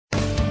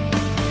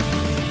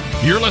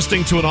You're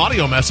listening to an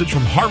audio message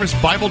from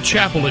Harvest Bible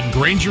Chapel in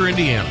Granger,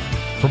 Indiana.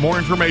 For more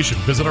information,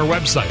 visit our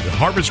website at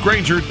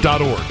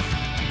harvestgranger.org.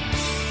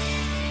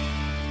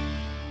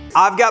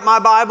 I've got my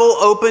Bible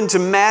open to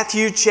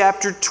Matthew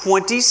chapter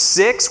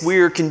 26. We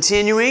are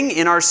continuing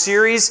in our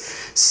series,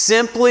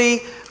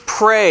 Simply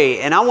Pray.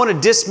 And I want to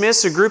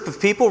dismiss a group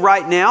of people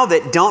right now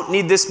that don't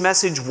need this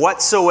message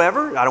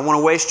whatsoever. I don't want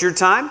to waste your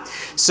time.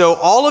 So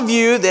all of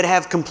you that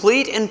have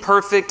complete and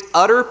perfect,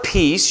 utter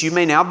peace, you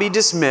may now be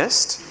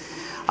dismissed.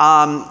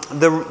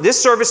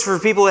 This service for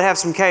people that have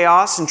some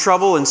chaos and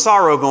trouble and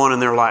sorrow going in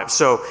their lives.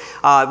 So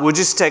we'll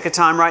just take a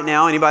time right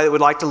now. Anybody that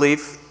would like to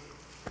leave,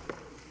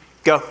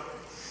 go.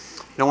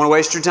 Don't want to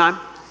waste your time?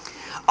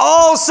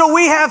 Oh, so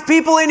we have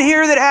people in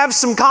here that have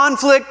some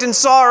conflict and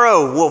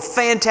sorrow. Well,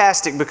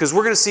 fantastic, because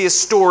we're going to see a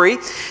story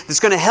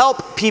that's going to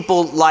help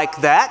people like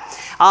that.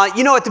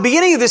 At the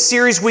beginning of this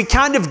series, we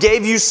kind of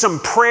gave you some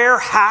prayer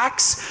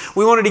hacks.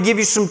 We wanted to give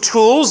you some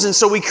tools, and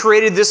so we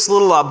created this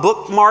little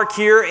bookmark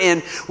here,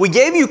 and we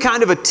gave you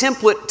kind of a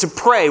template to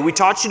pray. We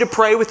taught you to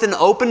pray with an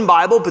open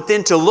Bible, but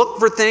then to look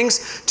for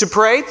things to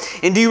pray.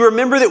 And do you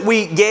remember that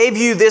we gave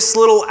you this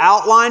little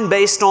outline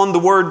based on the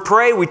word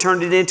pray? We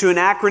turned it into an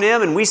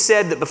acronym, and we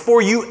said that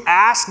before you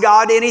ask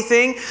God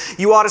anything,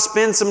 you ought to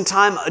spend some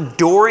time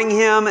adoring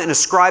Him and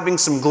ascribing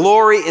some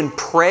glory and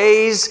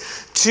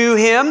praise to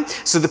Him.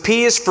 So the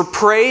P is for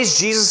praise.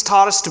 Jesus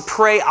taught us to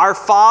pray, Our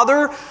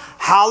Father,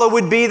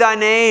 hallowed be Thy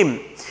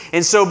name.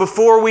 And so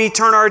before we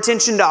turn our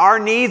attention to our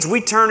needs, we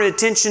turn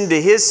attention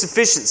to His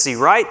sufficiency,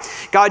 right?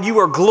 God, You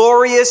are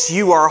glorious,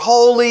 You are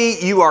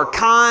holy, You are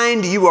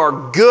kind, You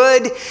are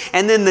good.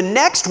 And then the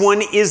next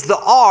one is the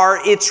R,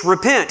 it's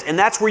repent. And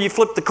that's where you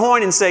flip the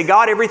coin and say,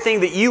 God,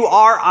 everything that You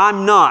are,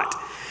 I'm not.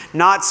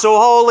 Not so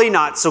holy,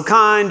 not so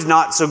kind,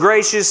 not so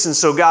gracious. And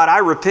so, God, I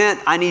repent.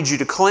 I need You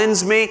to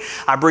cleanse me.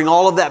 I bring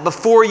all of that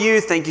before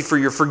You. Thank You for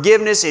Your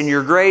forgiveness and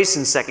Your grace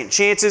and second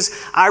chances.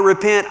 I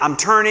repent. I'm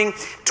turning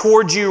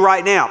towards You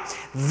right now.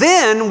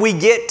 Then we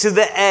get to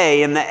the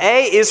A. And the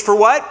A is for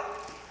what?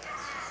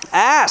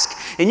 Ask.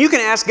 And you can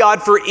ask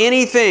God for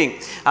anything.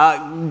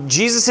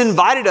 Jesus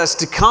invited us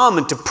to come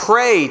and to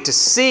pray, to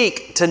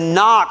seek, to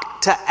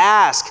knock, to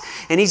ask.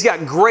 And He's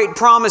got great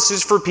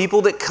promises for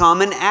people that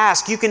come and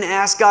ask. You can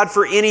ask God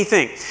for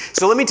anything.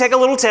 So let me take a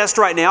little test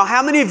right now.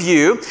 How many of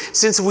you,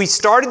 since we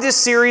started this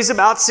series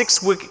about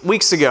 6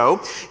 weeks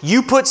ago,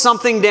 you put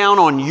something down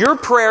on your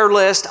prayer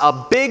list, a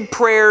big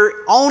prayer,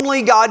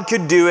 only God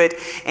could do it,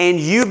 and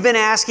you've been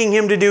asking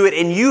Him to do it,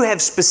 and you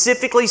have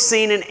specifically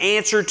seen an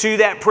answer to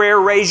that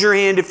prayer? Raise your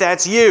hand if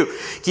that's you.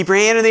 Keep your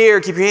hand in the air,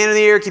 keep your hand in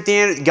the air, keep the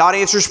hand. God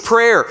answers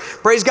prayer.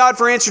 Praise God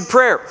for answered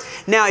prayer.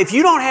 Now, if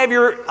you don't have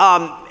your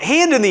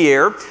hand in the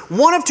air,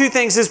 one of two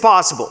things is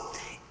possible.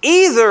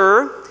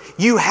 Either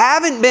you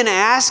haven't been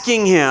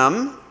asking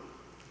Him.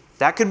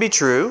 That could be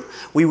true.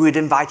 We would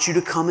invite you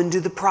to come into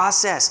the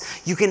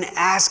process. You can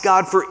ask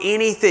God for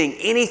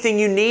anything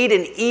you need,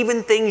 and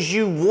even things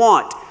you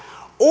want.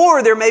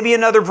 Or there may be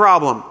another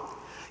problem.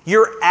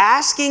 You're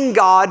asking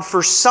God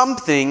for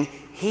something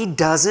He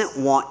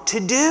doesn't want to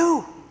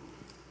do.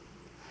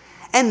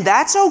 And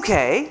that's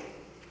okay.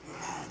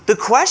 The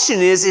question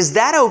is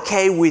that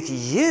okay with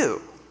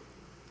you?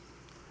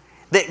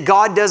 That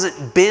God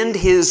doesn't bend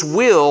His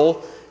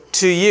will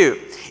to you.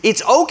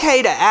 It's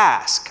okay to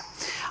ask.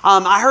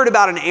 I heard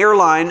about an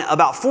airline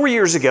about 4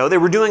 years ago. They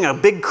were doing a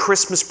big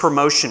Christmas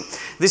promotion.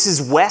 This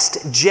is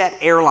WestJet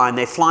Airline.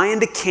 They fly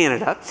into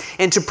Canada.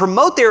 And to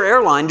promote their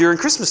airline during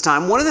Christmas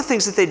time, one of the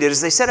things that they did is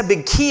they set a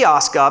big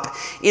kiosk up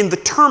in the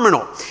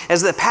terminal.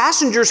 As the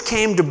passengers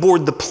came to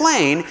board the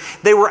plane,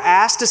 they were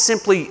asked to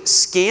simply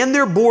scan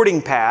their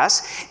boarding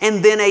pass,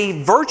 and then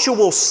a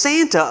virtual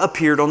Santa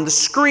appeared on the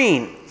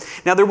screen.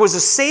 Now, there was a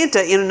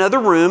Santa in another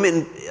room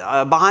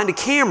behind a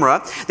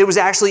camera that was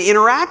actually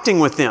interacting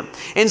with them.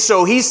 And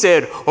so he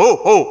said,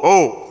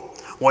 oh,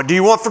 what do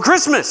you want for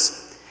Christmas?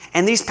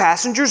 And these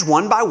passengers,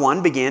 one by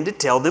one, began to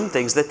tell them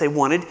things that they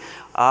wanted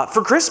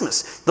for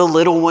Christmas. The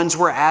little ones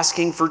were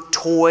asking for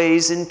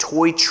toys and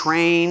toy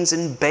trains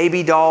and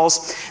baby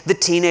dolls. The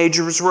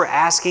teenagers were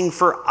asking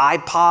for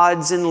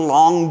iPods and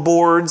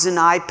longboards and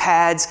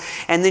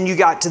iPads. And then you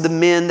got to the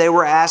men, they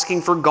were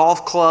asking for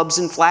golf clubs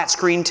and flat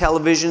screen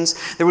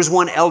televisions. There was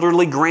one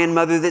elderly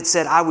grandmother that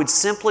said, I would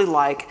simply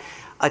like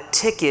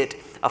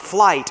a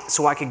flight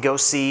so I could go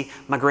see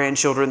my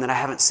grandchildren that I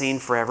haven't seen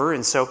forever.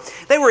 And so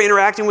they were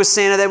interacting with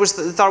Santa. They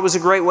thought it was a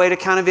great way to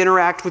kind of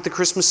interact with the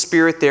Christmas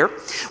spirit there.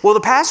 Well, the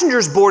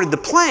passengers boarded the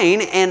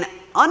plane, and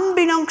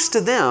unbeknownst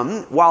to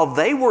them, while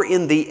they were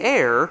in the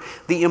air,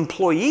 the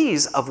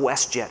employees of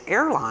WestJet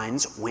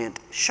Airlines went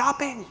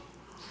shopping.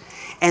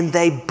 And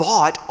they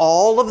bought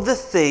all of the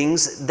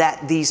things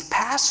that these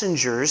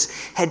passengers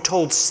had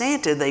told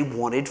Santa they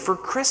wanted for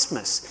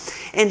Christmas.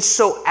 And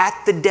so at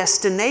the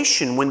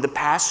destination, when the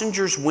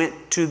passengers went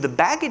to the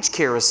baggage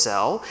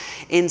carousel,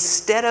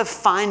 instead of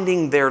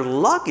finding their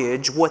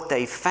luggage, what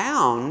they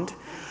found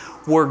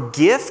were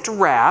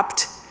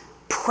gift-wrapped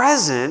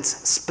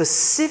presents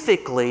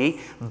specifically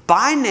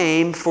by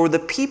name for the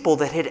people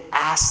that had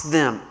asked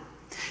them.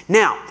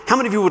 Now, how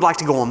many of you would like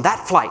to go on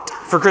that flight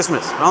for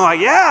Christmas? I'm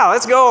like, yeah,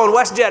 let's go on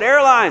WestJet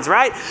Airlines,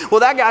 right? Well,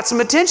 that got some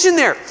attention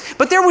there.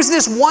 But there was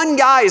this one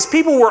guy, as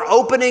people were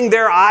opening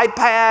their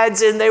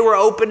iPads and they were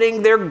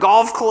opening their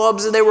golf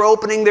clubs and they were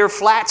opening their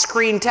flat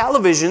screen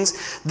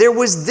televisions, there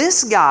was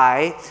this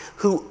guy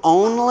who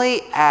only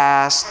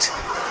asked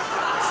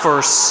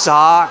for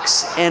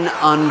socks and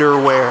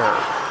underwear.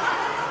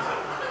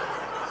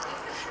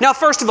 Now,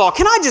 first of all,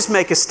 can I just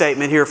make a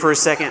statement here for a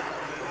second?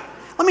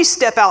 Let me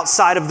step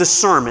outside of the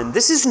sermon.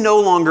 This is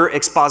no longer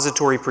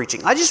expository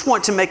preaching. I just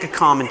want to make a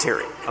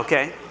commentary,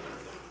 okay?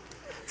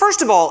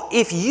 First of all,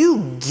 if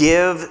you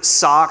give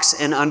socks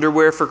and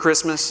underwear for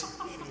Christmas,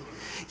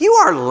 you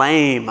are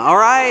lame, all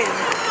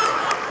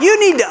right? You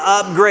need to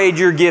upgrade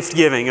your gift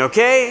giving,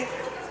 okay?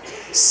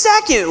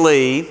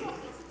 Secondly,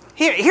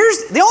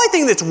 here's the only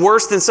thing that's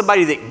worse than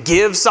somebody that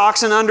gives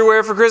socks and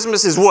underwear for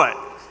Christmas is what?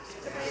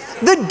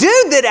 The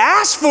dude that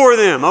asked for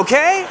them,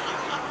 okay?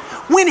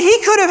 When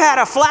he could have had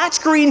a flat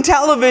screen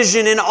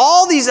television and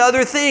all these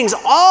other things,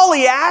 all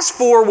he asked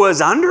for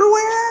was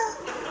underwear?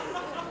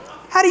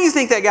 How do you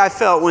think that guy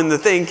felt when the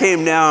thing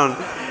came down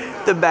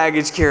the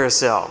baggage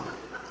carousel?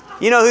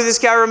 You know who this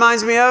guy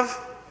reminds me of?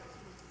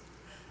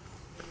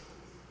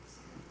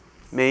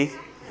 Me.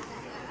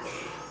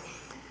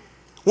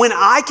 When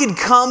I could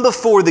come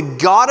before the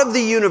God of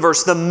the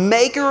universe, the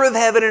maker of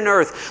heaven and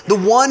earth, the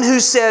one who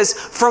says,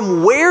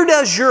 "From where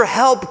does your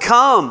help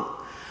come?"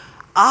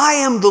 I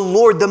am the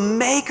Lord, the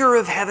maker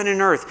of heaven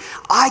and earth.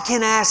 I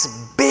can ask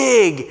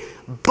big,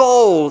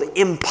 bold,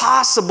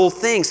 impossible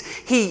things.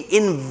 He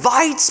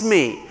invites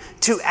me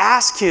to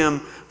ask Him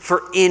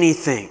for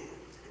anything.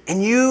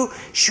 And you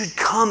should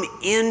come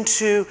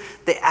into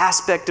the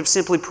aspect of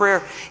simply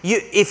prayer.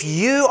 If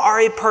you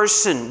are a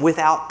person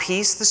without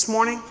peace this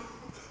morning,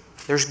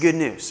 there's good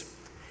news.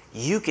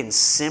 You can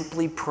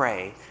simply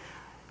pray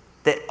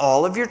that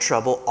all of your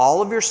trouble,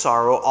 all of your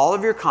sorrow, all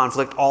of your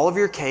conflict, all of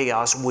your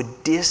chaos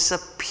would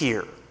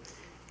disappear.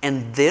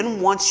 And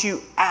then once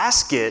you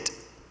ask it,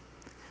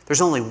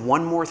 there's only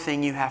one more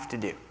thing you have to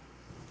do.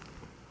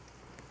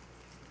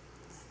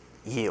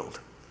 Yield.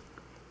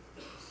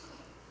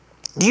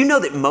 Do you know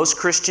that most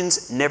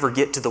Christians never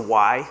get to the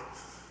why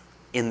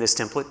in this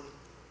template?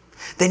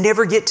 They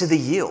never get to the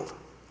yield.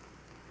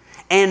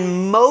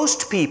 And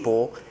most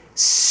people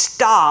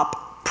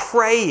stop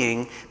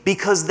praying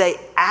because they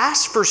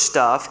ask for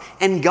stuff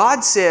and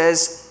God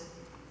says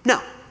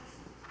no.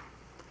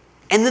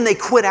 And then they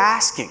quit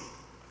asking.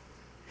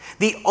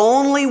 The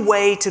only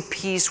way to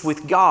peace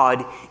with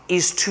God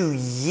is to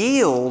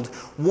yield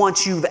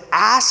once you've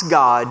asked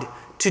God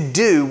to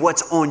do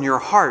what's on your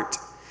heart.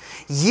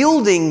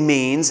 Yielding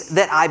means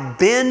that I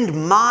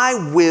bend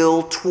my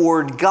will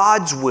toward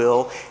God's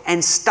will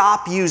and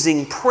stop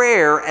using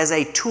prayer as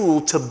a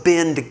tool to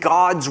bend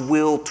God's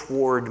will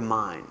toward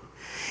mine.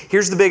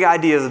 Here's the big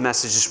idea of the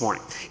message this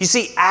morning. You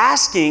see,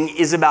 asking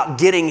is about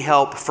getting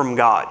help from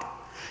God.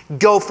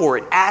 Go for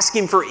it. Ask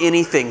Him for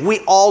anything. We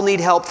all need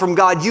help from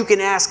God. You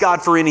can ask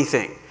God for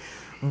anything.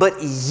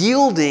 But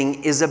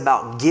yielding is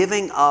about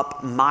giving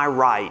up my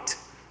right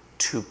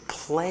to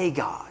play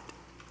God.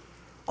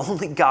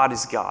 Only God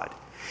is God.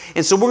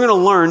 And so we're going to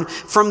learn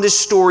from this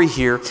story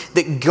here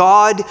that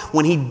God,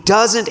 when He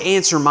doesn't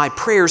answer my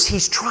prayers,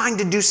 He's trying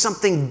to do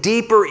something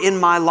deeper in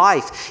my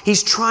life.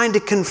 He's trying to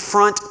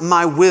confront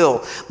my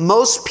will.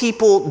 Most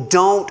people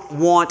don't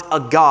want a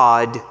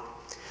God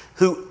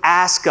who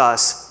asks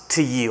us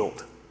to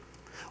yield.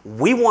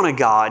 We want a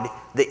God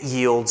that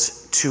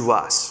yields to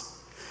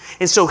us.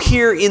 And so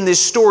here in this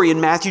story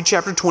in Matthew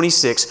chapter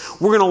 26,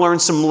 we're going to learn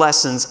some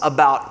lessons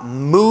about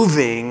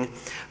moving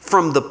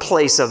from the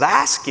place of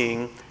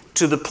asking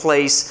to the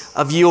place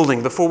of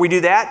yielding. Before we do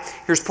that,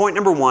 here's point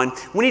number one.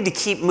 We need to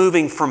keep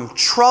moving from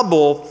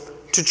trouble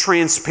to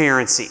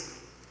transparency.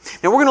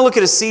 Now we're going to look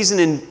at a season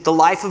in the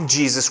life of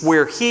Jesus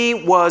where He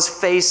was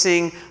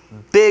facing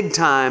big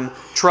time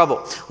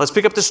trouble. Let's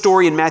pick up the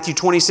story in Matthew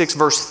 26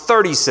 verse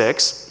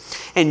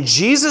 36. And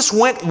Jesus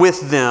went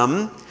with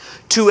them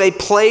to a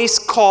place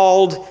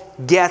called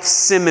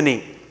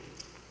Gethsemane.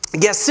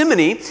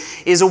 Gethsemane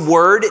is a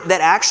word that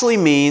actually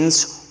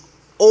means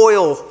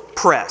oil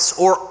press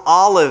or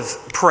olive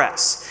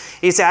press.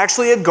 It's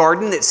actually a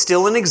garden that's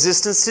still in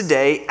existence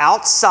today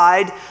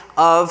outside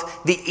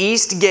of the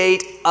east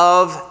gate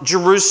of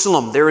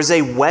Jerusalem. There is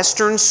a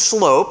western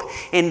slope,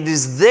 and it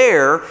is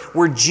there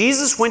where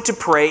Jesus went to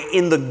pray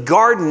in the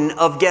Garden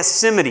of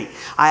Gethsemane.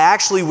 I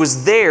actually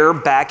was there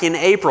back in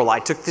April. I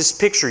took this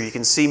picture. You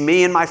can see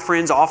me and my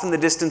friends off in the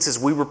distance as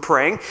we were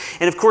praying.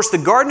 And of course, the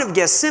Garden of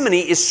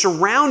Gethsemane is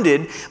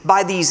surrounded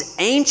by these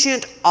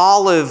ancient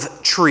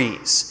olive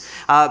trees.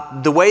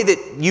 The way that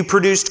you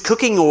produced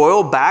cooking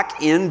oil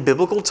back in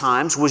biblical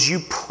times was you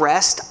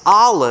pressed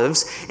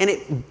olives and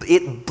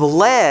it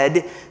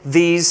bled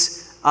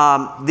this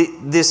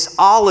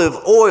olive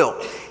oil.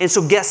 And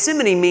so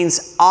Gethsemane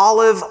means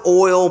olive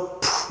oil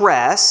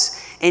press,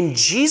 and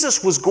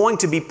Jesus was going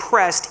to be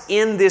pressed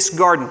in this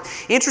garden.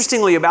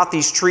 Interestingly about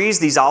these trees,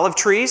 these olive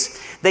trees,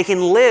 they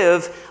can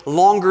live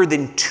longer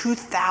than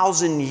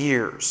 2,000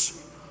 years.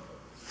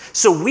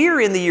 So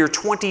we're in the year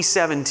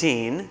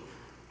 2017,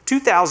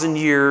 2,000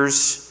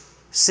 years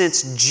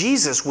since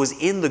Jesus was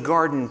in the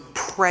garden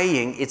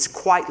praying. It's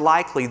quite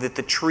likely that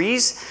the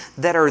trees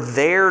that are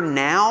there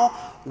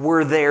now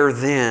were there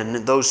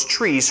then. Those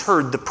trees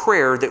heard the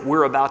prayer that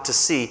we're about to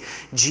see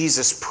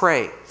Jesus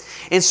pray.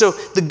 And so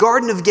the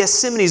Garden of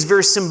Gethsemane is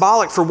very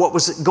symbolic for what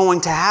was going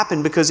to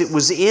happen, because it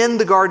was in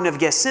the Garden of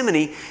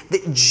Gethsemane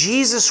that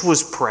Jesus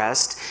was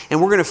pressed,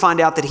 and we're going to find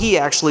out that He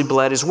actually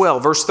bled as well.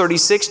 Verse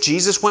 36,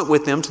 Jesus went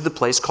with them to the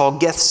place called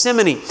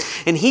Gethsemane.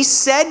 And He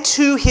said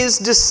to His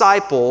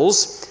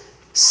disciples,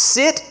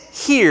 "Sit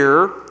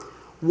here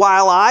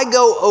while I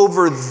go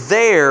over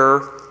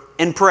there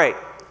and pray."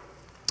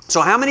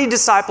 So how many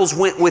disciples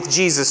went with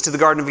Jesus to the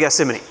Garden of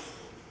Gethsemane?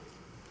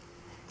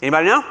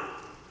 Anybody know?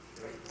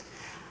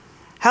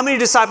 How many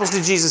disciples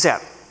did Jesus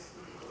have?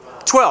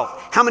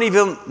 12. How many of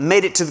them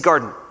made it to the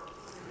garden?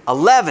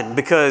 11,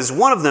 because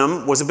one of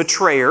them was a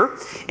betrayer,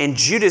 and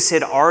Judas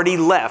had already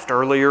left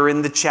earlier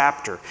in the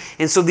chapter.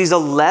 And so these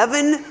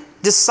 11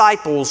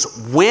 disciples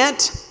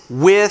went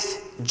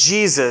with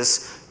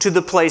Jesus to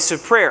the place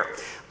of prayer.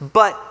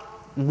 But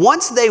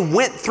once they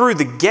went through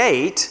the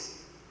gate,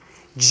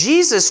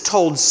 Jesus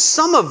told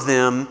some of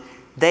them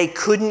they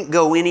couldn't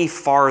go any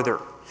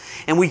farther.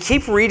 And we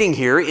keep reading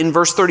here in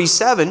verse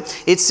 37,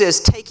 it says,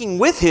 taking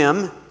with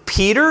Him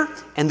Peter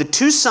and the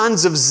two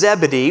sons of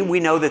Zebedee. We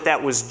know that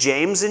that was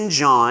James and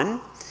John.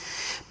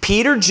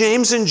 Peter,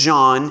 James, and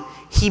John,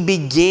 He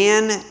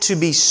began to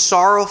be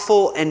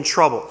sorrowful and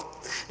troubled.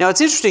 Now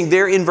it's interesting,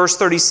 there in verse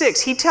 36,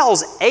 He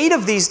tells 8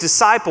 of these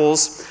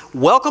disciples,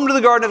 welcome to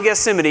the Garden of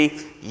Gethsemane.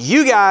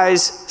 You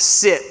guys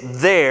sit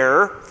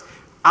there.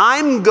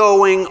 I'm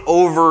going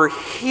over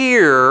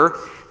here.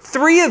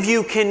 3 of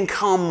you can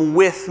come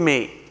with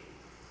me.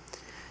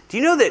 Do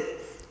you know that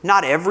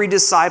not every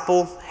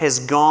disciple has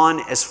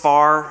gone as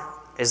far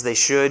as they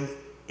should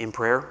in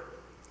prayer?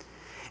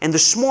 And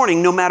this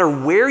morning, no matter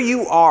where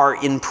you are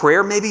in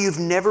prayer, maybe you've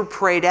never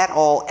prayed at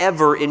all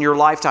ever in your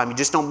lifetime. You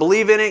just don't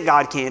believe in it.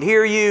 God can't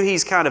hear you.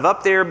 He's kind of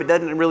up there but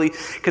doesn't really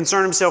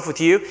concern Himself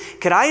with you.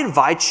 Could I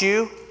invite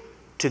you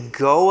to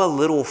go a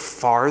little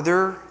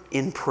farther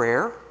in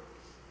prayer?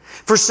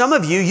 For some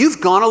of you,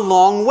 you've gone a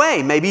long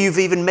way. Maybe you've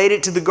even made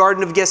it to the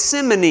Garden of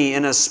Gethsemane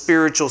in a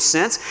spiritual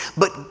sense,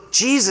 but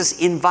Jesus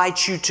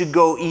invites you to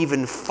go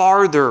even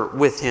farther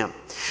with Him.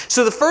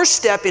 So the first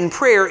step in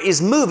prayer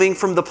is moving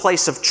from the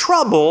place of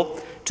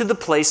trouble to the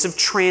place of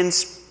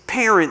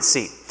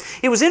transparency.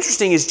 It was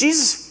interesting, as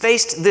Jesus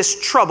faced this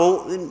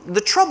trouble,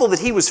 the trouble that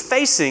He was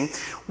facing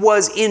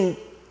was in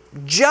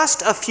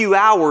just a few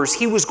hours,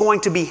 He was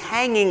going to be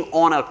hanging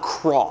on a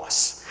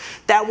cross.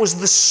 That was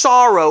the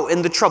sorrow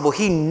and the trouble.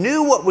 He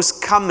knew what was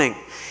coming.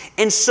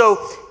 And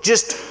so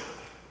just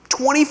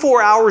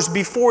 24 hours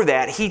before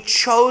that, He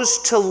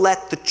chose to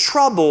let the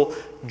trouble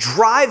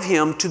drive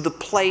Him to the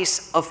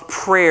place of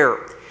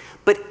prayer.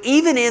 But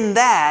even in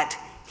that,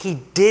 He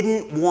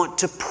didn't want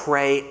to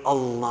pray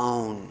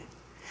alone.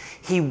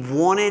 He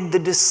wanted the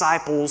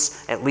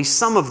disciples, at least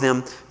some of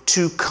them,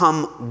 to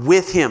come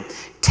with Him.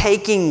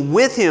 Taking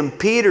with Him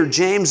Peter,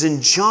 James,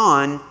 and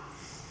John,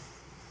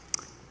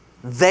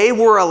 they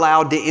were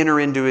allowed to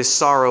enter into His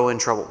sorrow and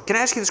trouble. Can I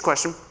ask you this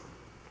question?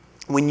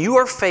 When you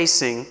are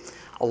facing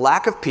a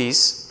lack of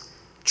peace,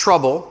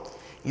 trouble,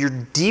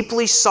 you're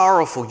deeply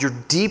sorrowful, you're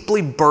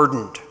deeply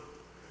burdened,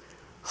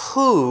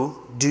 who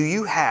do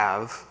you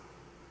have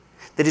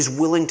that is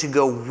willing to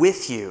go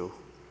with you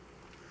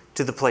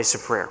to the place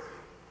of prayer?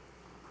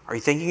 Are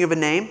you thinking of a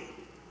name?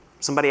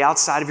 Somebody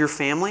outside of your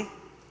family?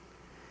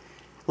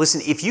 Listen,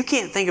 if you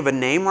can't think of a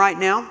name right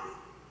now,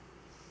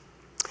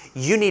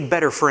 you need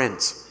better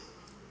friends.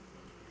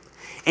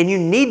 And you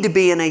need to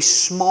be in a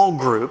small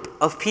group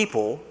of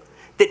people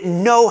that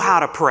know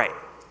how to pray.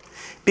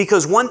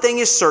 Because one thing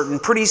is certain,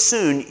 pretty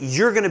soon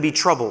you're going to be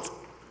troubled.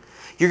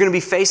 You're going to be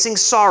facing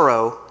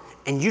sorrow,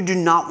 and you do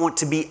not want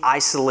to be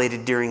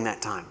isolated during that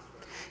time.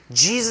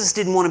 Jesus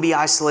didn't want to be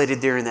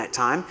isolated during that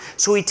time,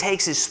 so He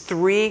takes His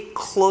 3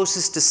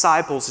 closest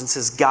disciples and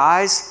says,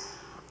 guys,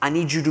 I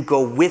need you to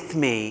go with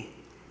me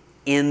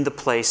in the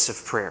place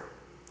of prayer.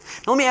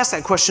 Now let me ask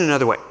that question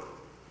another way.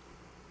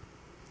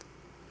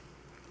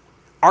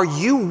 Are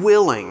you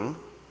willing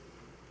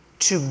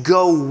to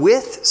go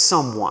with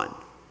someone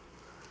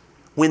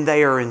when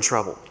they are in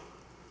trouble,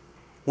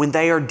 when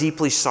they are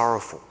deeply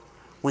sorrowful,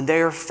 when they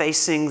are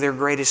facing their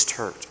greatest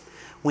hurt,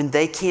 when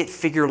they can't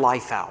figure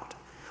life out,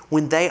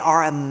 when they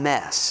are a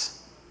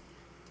mess?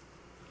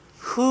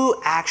 Who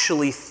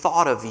actually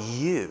thought of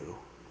you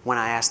when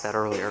I asked that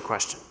earlier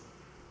question?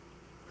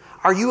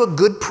 Are you a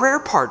good prayer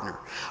partner?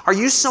 Are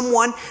you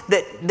someone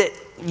that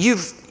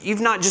you've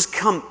not just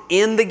come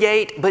in the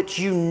gate, but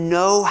you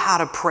know how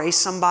to pray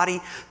somebody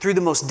through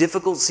the most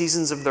difficult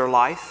seasons of their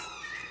life?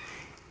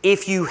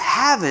 If you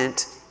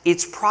haven't,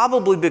 it's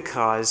probably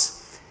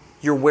because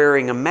you're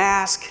wearing a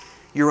mask,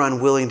 you're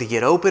unwilling to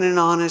get open and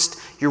honest,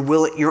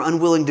 you're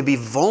unwilling to be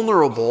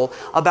vulnerable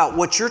about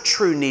what your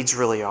true needs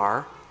really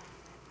are,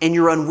 and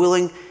you're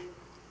unwilling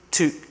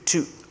to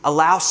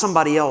allow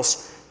somebody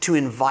else to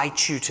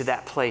invite you to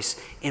that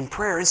place in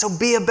prayer. And so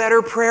be a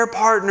better prayer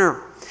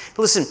partner.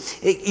 Listen,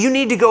 you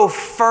need to go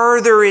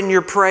further in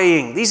your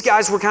praying. These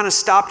guys were kind of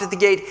stopped at the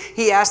gate.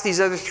 He asked these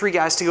other 3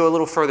 guys to go a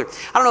little further.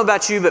 I don't know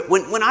about you, but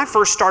when I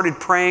first started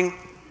praying,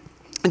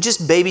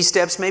 just baby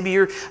steps, maybe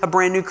you're a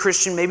brand new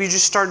Christian, maybe you're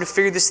just starting to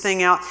figure this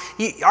thing out.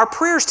 Our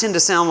prayers tend to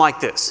sound like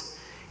this.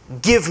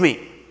 Give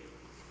me.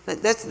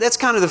 That's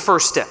kind of the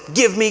first step.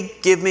 Give me,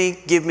 give me,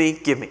 give me,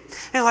 give me.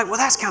 And you're like, well,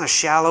 that's kind of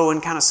shallow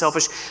and kind of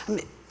selfish.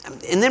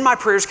 And then my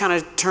prayers kind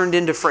of turned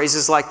into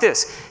phrases like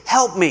this.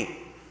 Help me.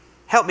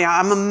 Help me.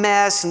 I'm a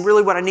mess, and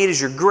really what I need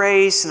is your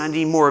grace, and I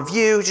need more of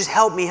you. Just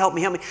help me, help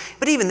me, help me.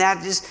 But even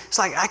that, it's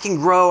like I can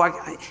grow.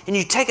 And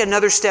you take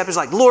another step. It's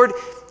like, Lord,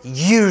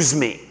 use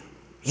me.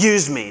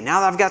 Use me.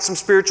 Now that I've got some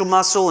spiritual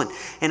muscle,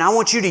 and I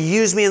want you to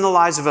use me in the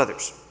lives of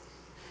others.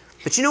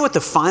 But you know what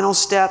the final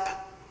step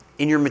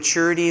in your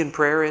maturity in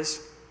prayer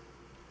is?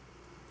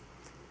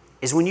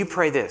 Is when you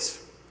pray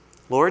this.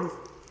 Lord,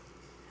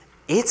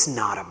 it's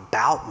not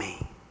about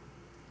me.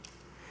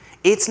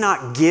 It's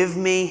not give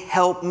me,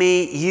 help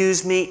me,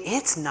 use me.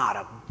 It's not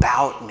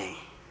about me.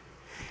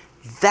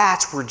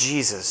 That's where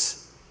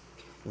Jesus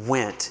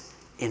went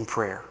in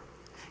prayer.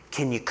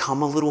 Can you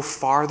come a little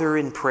farther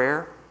in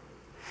prayer?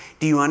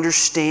 Do you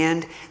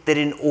understand that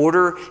in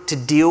order to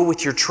deal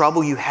with your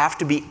trouble, you have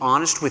to be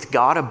honest with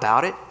God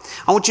about it?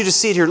 I want you to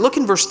see it here. Look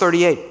in verse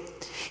 38.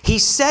 He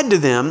said to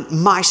them,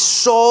 my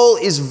soul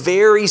is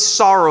very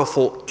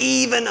sorrowful,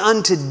 even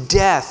unto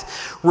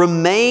death.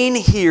 Remain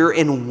here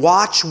and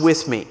watch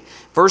with me.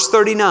 Verse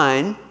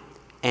 39,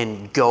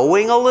 and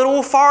going a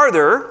little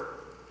farther,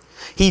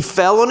 he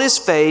fell on his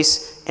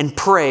face and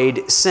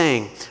prayed,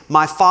 saying,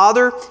 my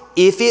Father,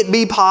 if it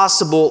be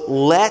possible,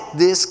 let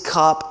this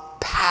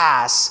cup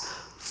pass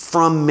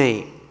from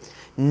me.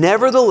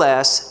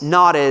 Nevertheless,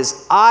 not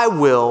as I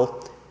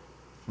will,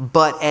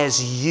 but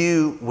as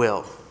you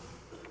will.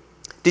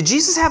 Did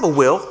Jesus have a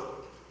will?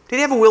 Did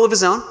he have a will of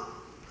his own?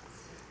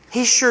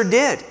 He sure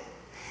did.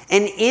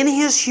 And in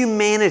his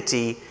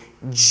humanity,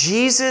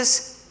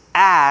 Jesus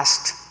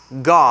asked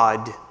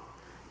God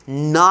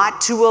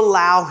not to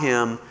allow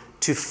him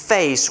to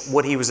face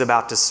what he was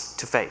about to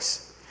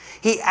face.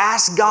 He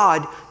asked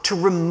God to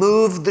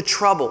remove the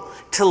trouble,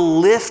 to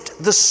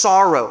lift the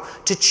sorrow,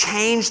 to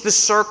change the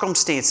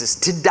circumstances,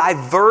 to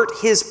divert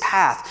his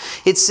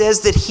path. It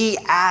says that he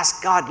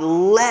asked God,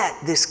 let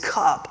this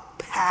cup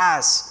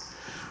pass.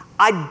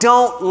 I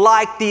don't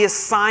like the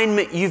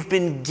assignment you've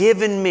been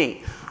given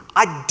me.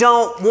 I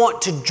don't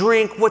want to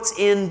drink what's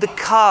in the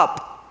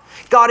cup.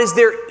 God, is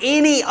there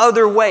any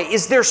other way?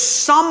 Is there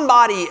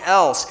somebody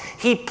else?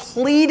 He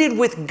pleaded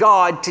with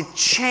God to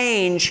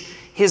change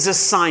his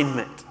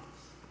assignment.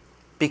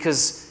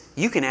 Because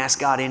you can ask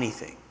God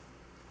anything.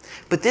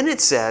 But then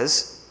it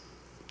says,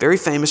 very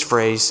famous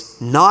phrase,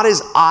 not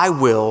as I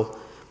will,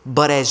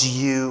 but as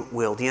you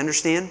will. Do you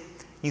understand?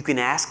 You can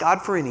ask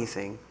God for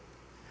anything,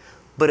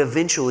 but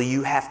eventually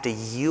you have to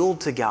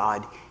yield to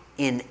God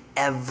in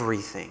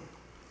everything.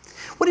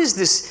 What is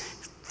this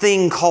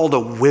thing called a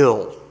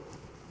will?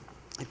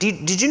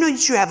 Did you know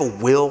that you have a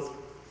will?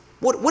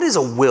 What is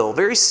a will?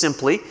 Very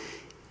simply,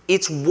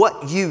 it's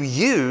what you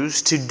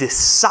use to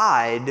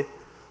decide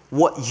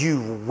what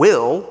you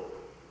will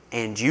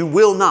and you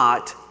will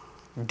not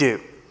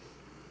do.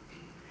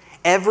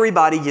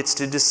 Everybody gets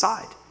to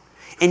decide.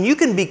 And you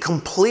can be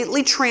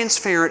completely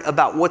transparent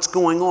about what's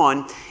going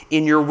on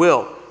in your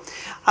will.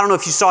 I don't know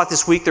if you saw it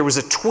this week. There was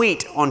a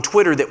tweet on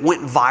Twitter that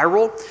went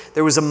viral.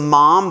 There was a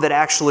mom that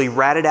actually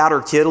ratted out her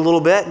kid a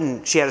little bit,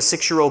 and she had a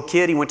 6-year-old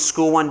kid. He went to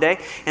school one day,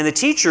 and the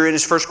teacher in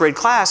his first grade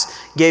class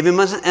gave him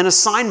an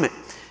assignment.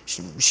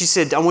 She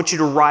said, I want you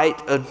to write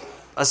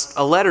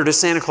a letter to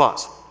Santa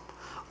Claus.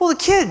 Well, the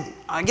kid,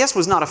 I guess,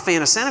 was not a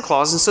fan of Santa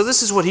Claus, and so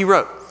this is what he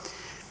wrote.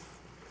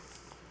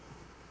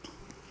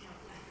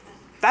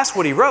 That's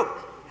what he wrote.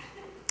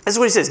 This is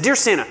what he says. Dear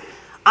Santa,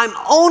 I'm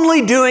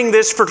only doing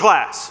this for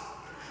class.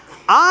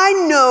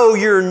 I know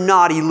your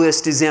naughty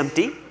list is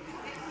empty,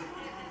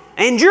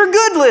 and your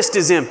good list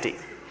is empty.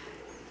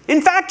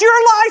 In fact, your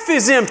life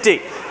is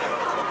empty.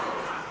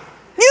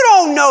 You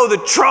don't know the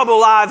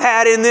trouble I've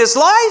had in this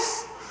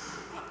life.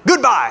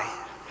 Goodbye.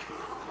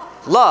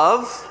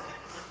 Love,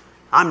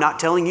 I'm not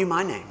telling you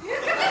my name.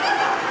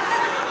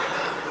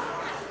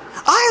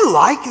 I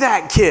like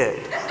that kid.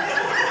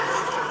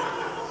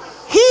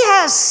 He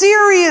has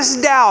serious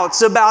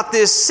doubts about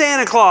this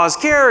Santa Claus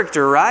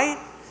character, right?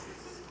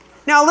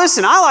 Now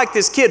listen, I like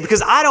this kid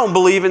because I don't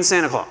believe in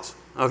Santa Claus,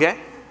 okay?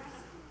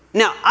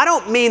 Now, I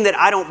don't mean that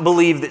I don't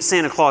believe that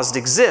Santa Claus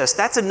exists.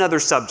 That's another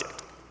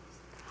subject.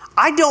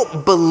 I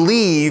don't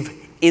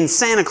believe in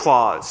Santa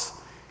Claus.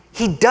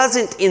 He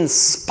doesn't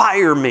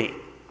inspire me.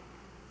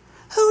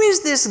 Who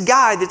is this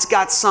guy that's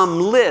got some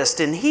list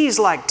and he's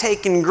like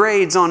taking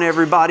grades on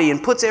everybody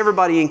and puts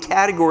everybody in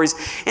categories,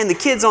 and the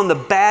kids on the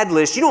bad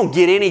list, you don't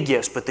get any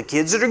gifts, but the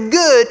kids that are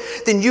good,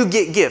 then you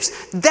get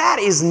gifts. That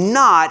is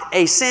not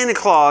a Santa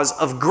Claus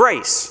of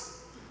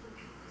grace.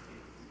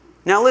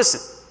 Now listen,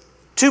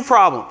 2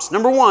 problems.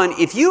 Number 1,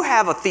 if you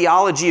have a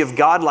theology of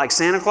God like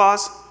Santa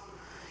Claus,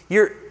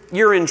 you're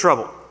you're in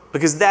trouble,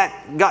 because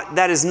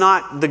that is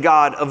not the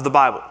God of the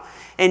Bible.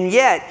 And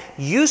yet,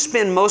 you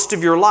spend most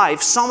of your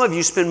life, some of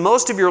you spend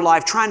most of your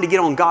life trying to get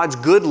on God's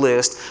good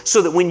list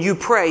so that when you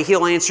pray,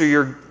 He'll answer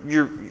your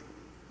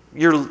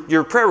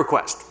prayer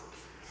request.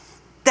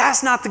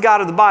 That's not the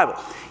God of the Bible.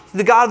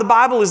 The God of the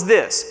Bible is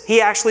this.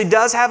 He actually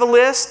does have a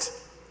list.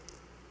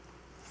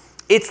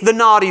 It's the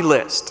naughty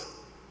list.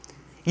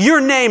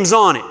 Your name's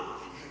on it.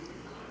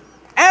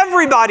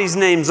 Everybody's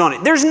name's on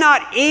it. There's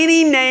not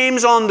any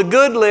names on the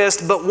good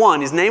list but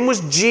one. His name was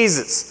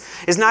Jesus.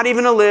 It's not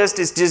even a list,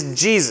 it's just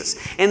Jesus.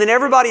 And then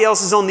everybody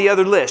else is on the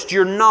other list.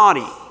 You're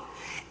naughty.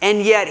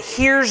 And yet,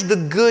 here's the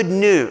good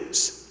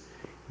news.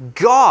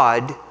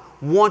 God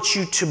wants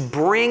you to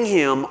bring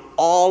Him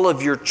all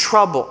of your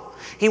trouble.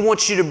 He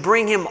wants you to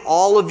bring Him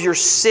all of your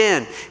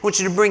sin. He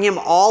wants you to bring Him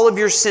all of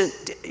your sin,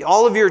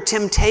 all of your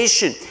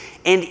temptation.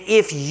 And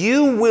if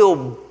you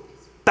will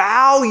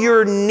bow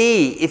your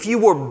knee, if you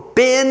will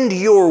bend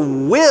your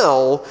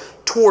will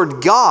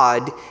toward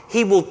God,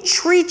 He will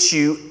treat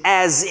you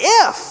as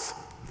if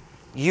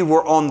you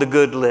were on the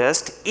good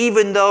list,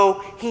 even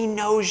though He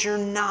knows you're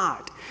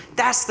not.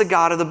 That's the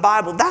God of the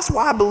Bible. That's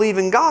why I believe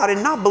in God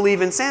and not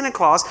believe in Santa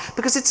Claus,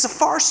 because it's a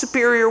far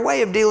superior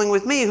way of dealing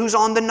with me, who's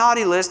on the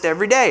naughty list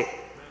every day.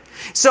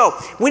 So,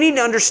 we need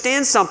to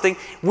understand something.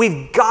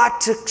 We've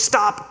got to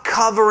stop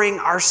covering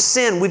our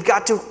sin. We've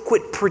got to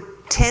quit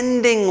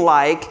pretending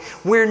like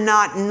we're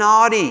not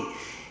naughty.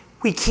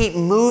 We keep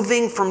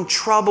moving from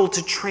trouble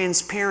to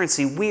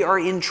transparency. We are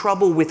in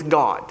trouble with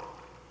God.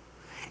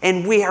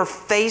 And we are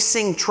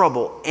facing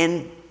trouble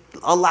and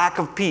a lack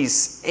of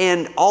peace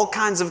and all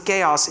kinds of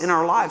chaos in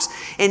our lives.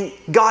 And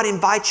God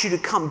invites you to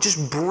come.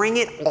 Just bring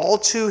it all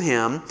to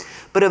Him.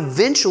 But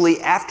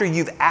eventually, after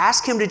you've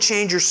asked Him to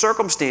change your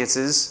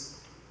circumstances,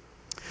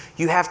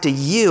 you have to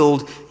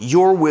yield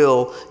your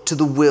will to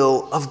the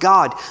will of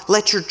God.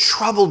 Let your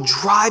trouble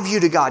drive you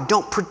to God.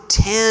 Don't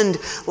pretend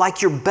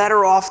like you're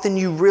better off than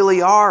you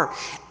really are.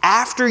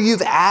 After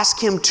you've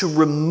asked Him to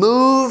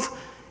remove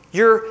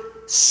your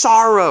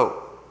sorrow,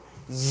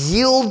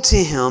 yield to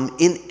Him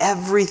in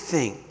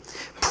everything.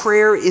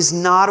 Prayer is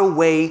not a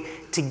way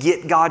to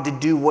get God to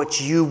do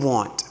what you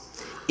want.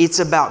 It's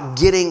about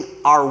getting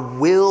our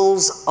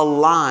wills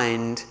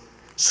aligned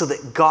so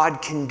that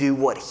God can do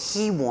what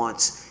He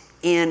wants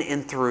in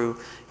and through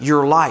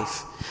your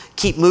life.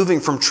 Keep moving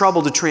from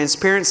trouble to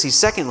transparency.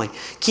 Secondly,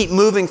 keep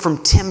moving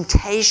from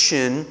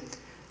temptation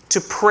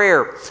to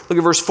prayer. Look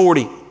at verse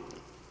 40.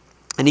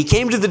 And He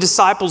came to the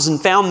disciples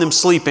and found them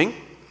sleeping.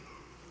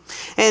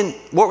 And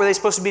what were they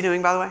supposed to be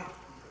doing, by the way?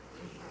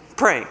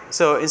 Praying.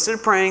 So instead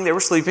of praying, they were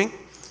sleeping.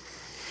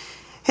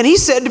 And He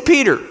said to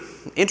Peter,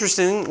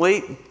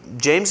 interestingly,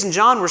 James and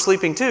John were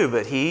sleeping too,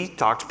 but He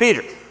talked to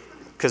Peter,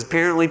 because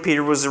apparently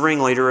Peter was the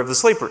ringleader of the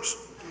sleepers.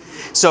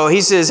 So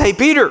He says, hey,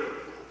 Peter,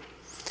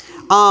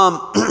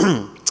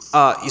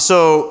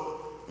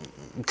 so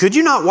could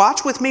you not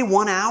watch with me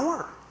 1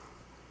 hour?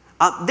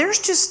 There's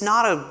just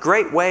not a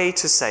great way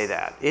to say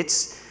that.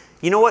 It's,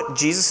 you know what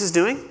Jesus is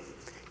doing?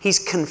 He's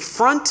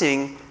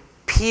confronting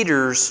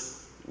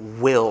Peter's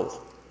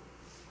will.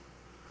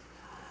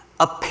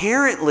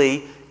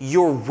 Apparently,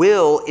 your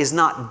will is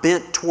not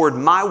bent toward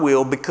my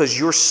will because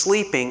you're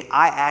sleeping.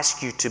 I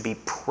ask you to be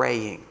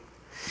praying.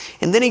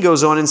 And then He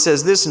goes on and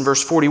says this in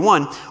verse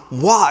 41,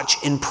 watch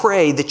and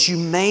pray that you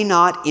may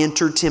not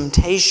enter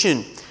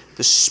temptation.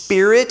 The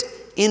spirit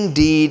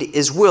indeed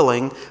is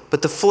willing,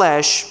 but the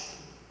flesh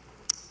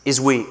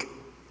is weak.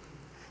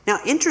 Now,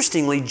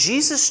 interestingly,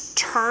 Jesus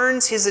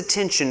turns His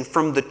attention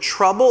from the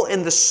trouble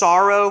and the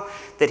sorrow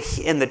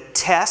and the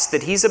test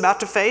that He's about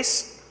to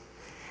face,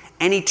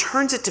 and He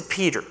turns it to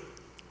Peter.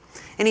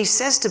 And He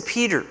says to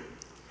Peter,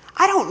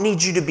 I don't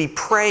need you to be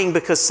praying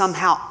because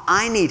somehow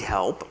I need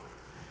help.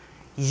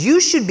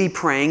 You should be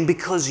praying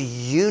because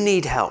you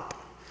need help.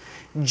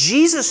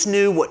 Jesus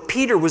knew what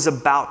Peter was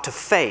about to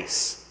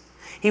face.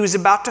 He was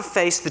about to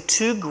face the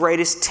two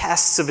greatest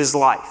tests of his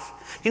life.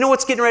 You know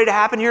what's getting ready to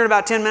happen here in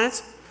about 10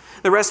 minutes?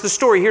 The rest of the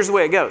story, here's the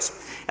way it goes.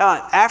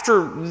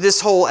 After this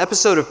whole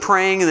episode of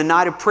praying and the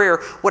night of prayer,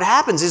 what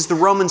happens is the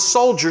Roman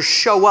soldiers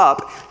show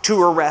up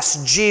to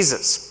arrest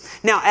Jesus.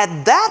 Now,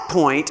 at that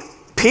point,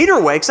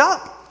 Peter wakes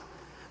up,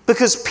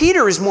 because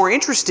Peter is more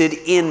interested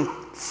in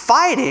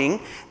fighting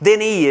than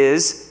he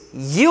is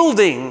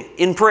yielding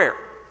in prayer.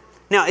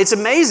 Now, it's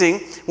amazing,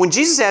 when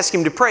Jesus asked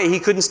him to pray, he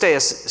couldn't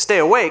stay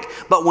awake,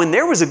 but when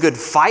there was a good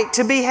fight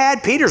to be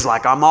had, Peter's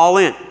like, I'm all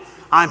in.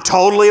 I'm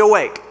totally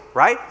awake,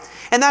 right?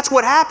 And that's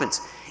what happens.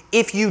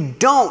 If you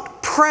don't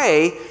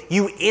pray,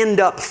 you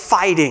end up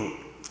fighting.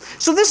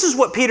 So this is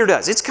what Peter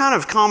does. It's kind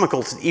of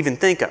comical to even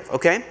think of,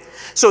 okay?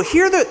 So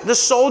here the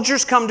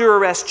soldiers come to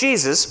arrest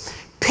Jesus.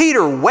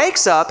 Peter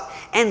wakes up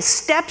and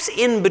steps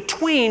in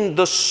between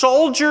the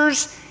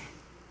soldiers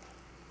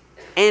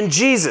and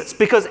Jesus.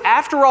 Because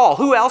after all,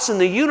 who else in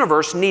the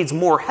universe needs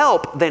more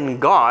help than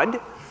God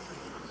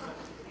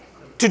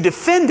to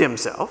defend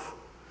himself?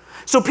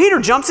 So Peter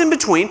jumps in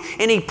between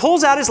and he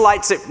pulls out his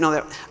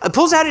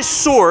pulls out his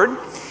sword,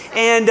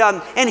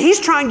 And he's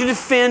trying to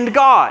defend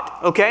God,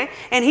 okay?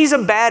 And he's a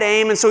bad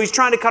aim, and so he's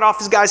trying to cut off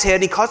his guy's head.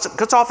 And he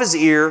cuts off his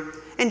ear.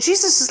 And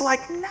Jesus is like,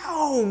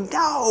 no.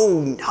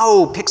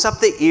 Picks up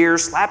the ear,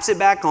 slaps it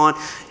back on.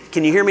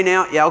 Can you hear me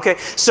now? Yeah, okay.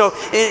 So,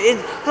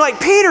 like,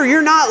 Peter,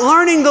 you're not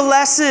learning the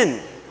lesson.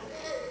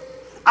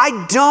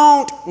 I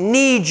don't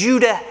need you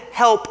to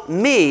help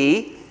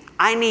me.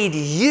 I need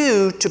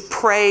you to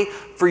pray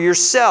for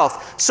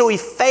yourself. So he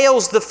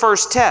fails the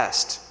first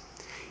test.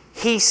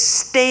 He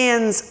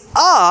stands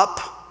up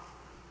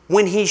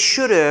when he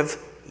should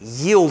have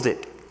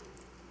yielded.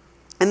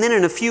 And then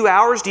in a few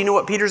hours, do you know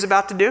what Peter's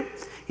about to do?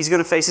 He's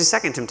going to face his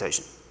second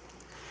temptation.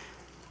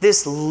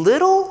 This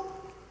little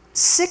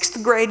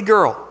 6th grade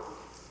girl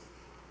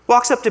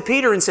walks up to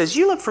Peter and says,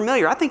 "You look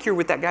familiar. I think you're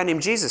with that guy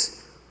named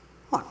Jesus."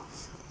 What?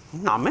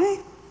 Not me.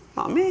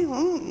 I'm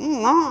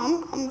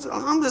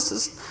just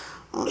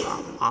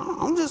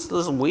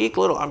this weak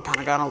little. I'm kind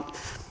of got a.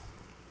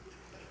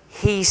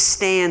 He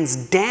stands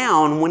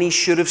down when he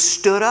should have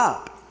stood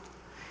up,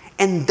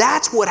 and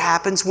that's what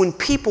happens when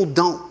people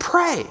don't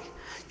pray.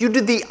 You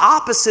do the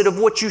opposite of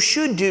what you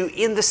should do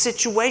in the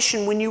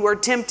situation when you are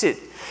tempted.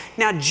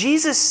 Now,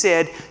 Jesus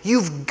said,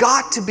 you've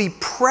got to be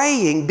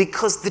praying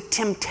because the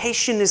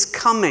temptation is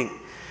coming.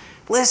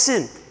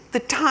 Listen, the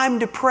time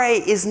to pray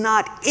is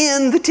not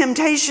in the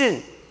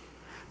temptation.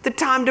 The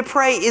time to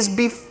pray is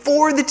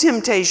before the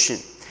temptation.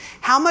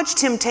 How much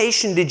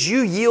temptation did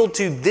you yield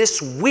to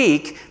this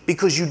week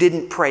because you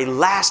didn't pray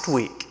last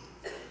week?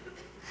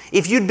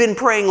 If you'd been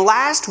praying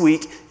last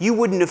week, you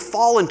wouldn't have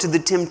fallen to the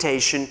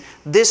temptation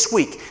this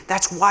week.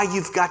 That's why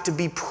you've got to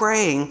be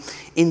praying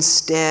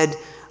instead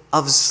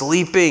of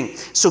sleeping.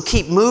 So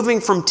keep moving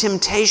from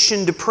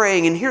temptation to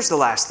praying. And here's the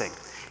last thing.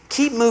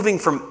 Keep moving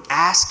from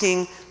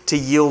asking to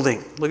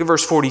yielding. Look at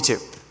verse 42.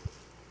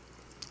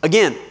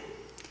 Again,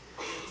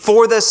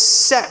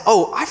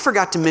 I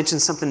forgot to mention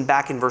something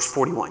back in verse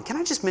 41. Can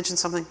I just mention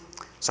something?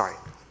 Sorry.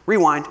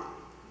 Rewind.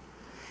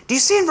 Do you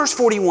see in verse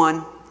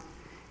 41?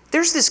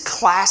 There's this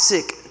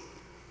classic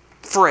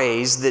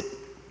phrase that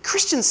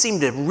Christians seem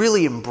to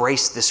really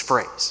embrace this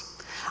phrase.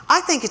 I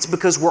think it's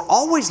because we're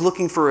always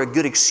looking for a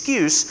good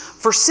excuse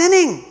for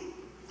sinning.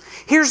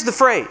 Here's the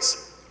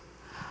phrase.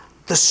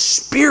 The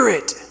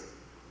Spirit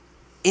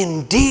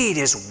indeed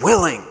is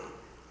willing,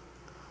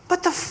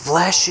 but the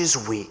flesh is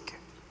weak.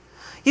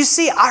 You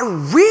see, I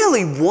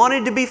really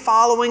wanted to be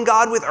following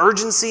God with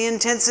urgency and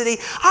intensity.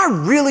 I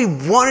really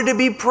wanted to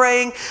be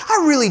praying.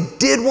 I really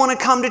did want to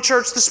come to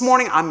church this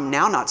morning. I'm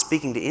now not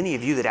speaking to any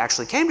of you that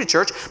actually came to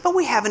church, but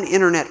we have an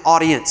internet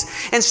audience.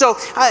 And so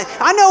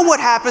I know what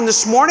happened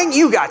this morning.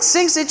 You got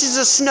 6 inches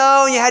of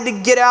snow and you had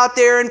to get out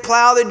there and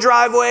plow the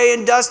driveway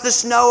and dust the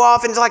snow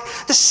off. And it's like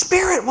the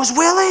Spirit was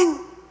willing,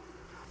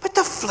 but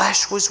the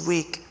flesh was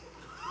weak.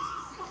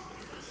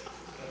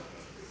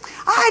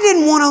 I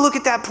didn't want to look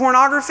at that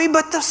pornography,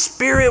 but the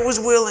Spirit was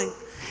willing.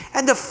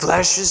 And the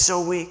flesh is so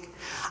weak.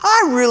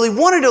 I really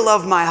wanted to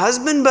love my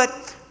husband,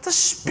 but the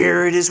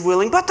Spirit is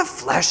willing, but the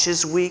flesh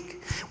is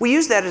weak. We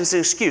use that as an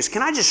excuse.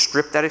 Can I just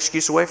strip that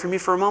excuse away from you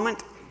for a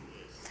moment?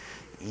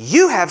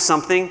 You have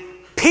something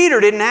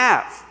Peter didn't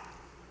have.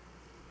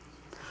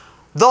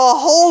 The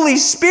Holy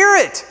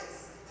Spirit.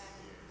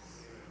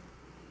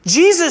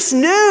 Jesus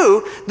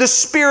knew the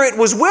Spirit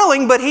was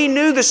willing, but he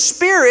knew the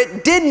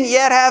Spirit didn't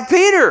yet have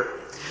Peter.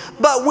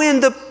 But when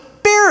the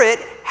Spirit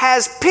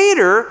has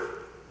Peter,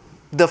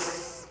 the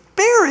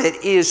Spirit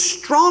is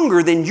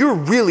stronger than your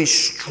really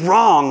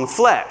strong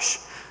flesh.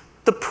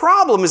 The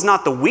problem is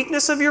not the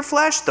weakness of your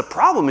flesh. The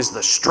problem is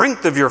the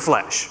strength of your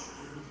flesh.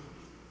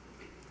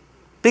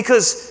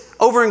 Because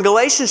over in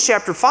Galatians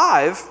chapter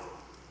 5,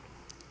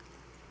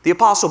 the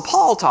Apostle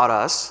Paul taught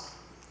us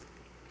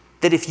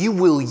that if you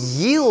will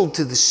yield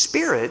to the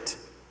Spirit,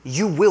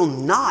 you will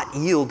not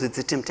yield to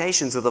the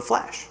temptations of the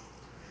flesh.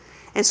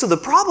 And so the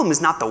problem is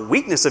not the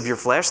weakness of your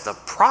flesh. The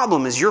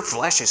problem is your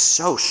flesh is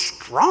so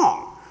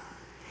strong.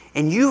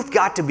 And you've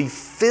got to be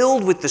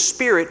filled with the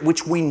Spirit,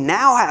 which we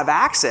now have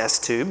access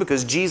to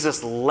because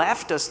Jesus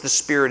left us the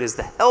Spirit as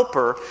the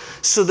helper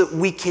so that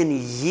we can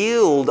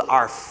yield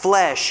our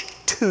flesh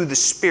to the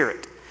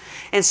Spirit.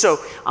 And so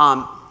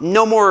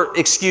no more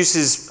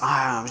excuses.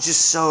 I was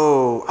just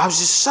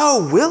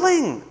so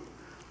willing,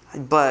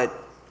 but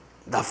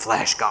the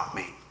flesh got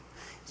me.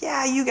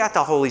 Yeah, you got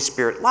the Holy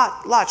Spirit,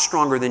 lot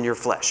stronger than your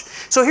flesh.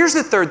 So here's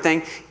the third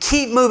thing.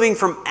 Keep moving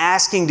from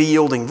asking to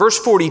yielding. Verse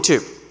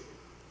 42.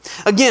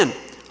 Again,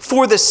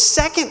 for the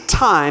second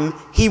time,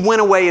 he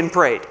went away and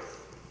prayed.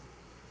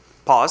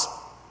 Pause.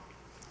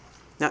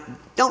 Now,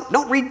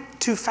 don't read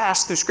too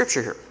fast through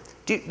Scripture here.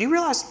 Do you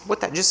realize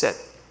what that just said?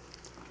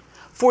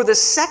 For the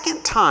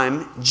second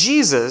time,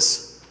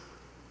 Jesus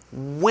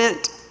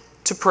went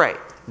to pray.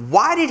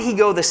 Why did he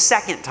go the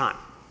second time?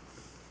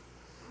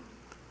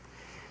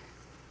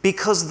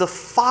 Because the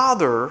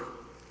Father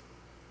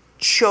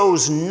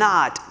chose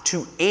not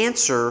to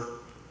answer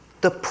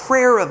the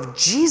prayer of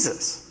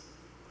Jesus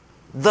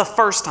the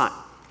first time.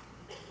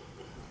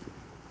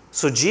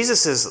 So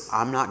Jesus says,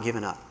 I'm not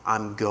giving up.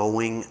 I'm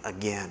going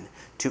again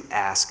to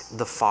ask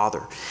the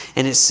Father.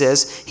 And it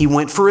says he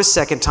went for a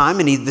second time,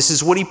 and this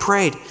is what he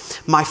prayed.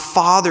 My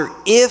Father,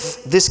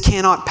 if this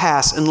cannot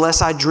pass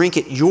unless I drink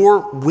it,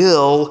 your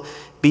will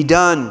be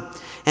done.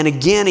 And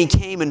again he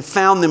came and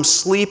found them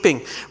sleeping,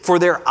 for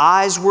their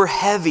eyes were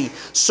heavy.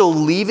 So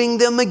leaving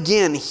them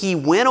again, he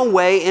went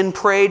away and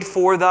prayed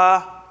for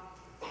the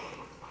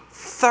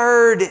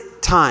third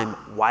time.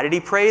 Why did he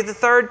pray the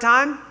third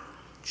time? You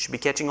should be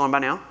catching on by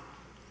now.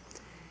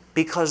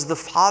 Because the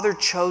Father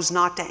chose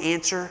not to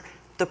answer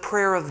the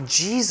prayer of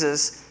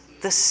Jesus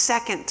the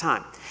second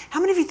time. How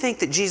many of you think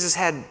that Jesus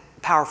had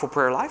powerful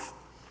prayer life?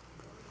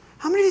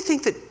 How many of you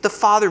think that the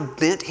Father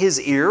bent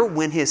his ear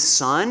when his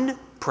Son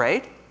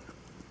prayed?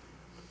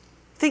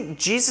 Think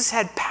Jesus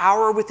had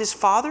power with his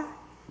Father?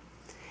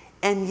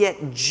 And yet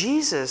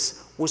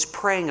Jesus was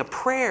praying a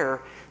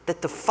prayer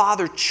that the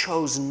Father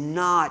chose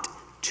not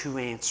to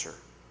answer.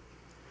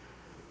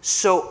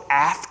 So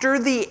after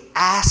the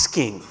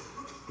asking,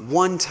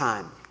 1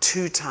 time,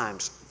 2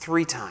 times,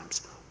 3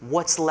 times,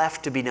 what's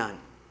left to be done?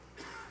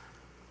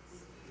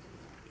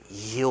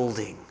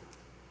 Yielding.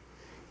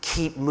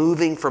 Keep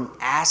moving from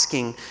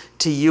asking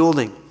to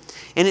yielding.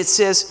 And it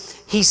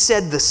says, he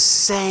said the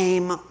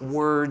same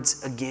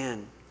words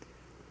again.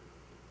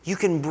 You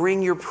can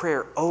bring your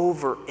prayer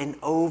over and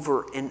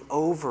over and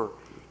over.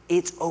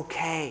 It's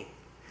okay.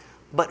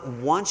 But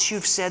once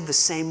you've said the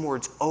same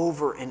words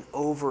over and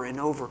over and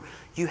over,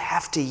 you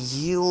have to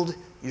yield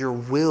your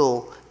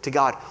will to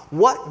God.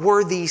 What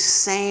were these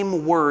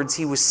same words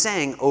he was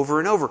saying over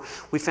and over?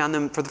 We found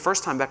them for the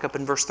first time back up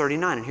in verse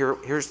 39. And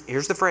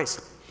here's the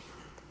phrase.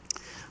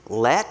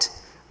 Let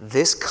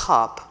this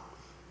cup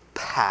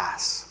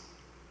pass.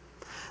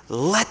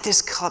 Let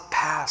this cup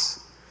pass.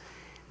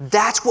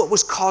 That's what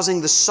was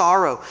causing the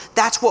sorrow.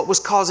 That's what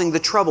was causing the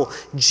trouble.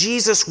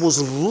 Jesus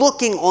was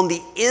looking on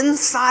the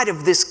inside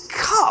of this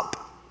cup.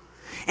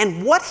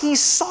 And what he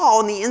saw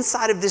on the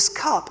inside of this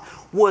cup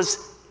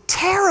was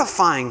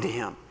terrifying to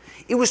him.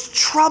 It was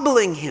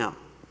troubling him.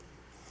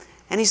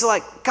 And he's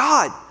like,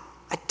 God,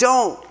 I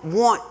don't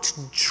want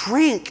to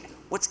drink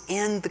what's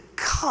in the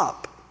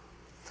cup.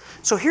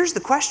 So here's the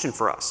question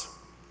for us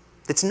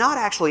that's not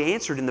actually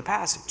answered in the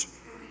passage.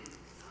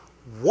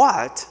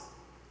 What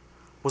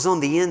was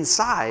on the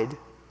inside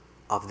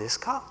of this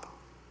cup?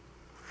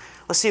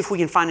 Let's see if we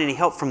can find any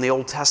help from the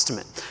Old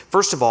Testament.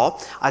 First of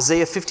all,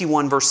 Isaiah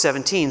 51 verse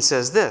 17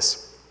 says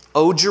this,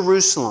 O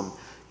Jerusalem,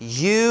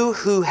 you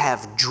who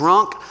have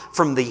drunk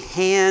from the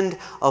hand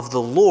of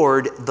the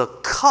Lord the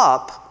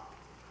cup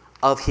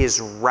of his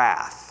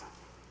wrath.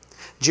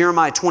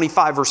 Jeremiah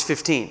 25 verse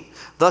 15,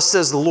 thus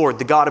says the Lord,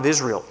 the God of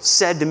Israel,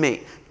 said to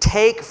me,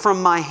 take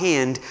from my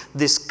hand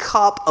this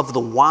cup of the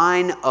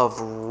wine of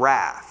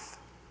wrath.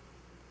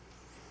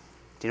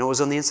 Do you know what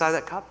was on the inside of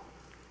that cup?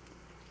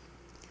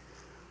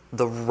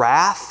 The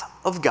wrath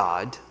of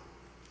God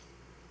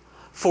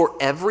for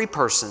every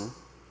person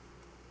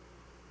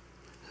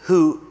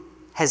who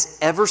has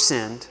ever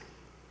sinned,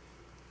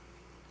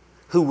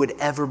 who would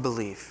ever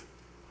believe.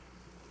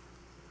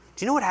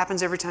 Do you know what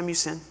happens every time you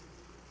sin?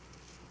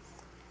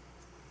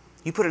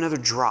 You put another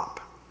drop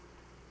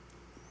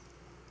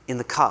in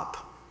the cup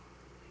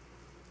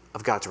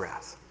of God's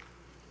wrath.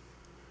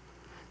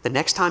 The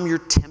next time you're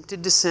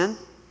tempted to sin,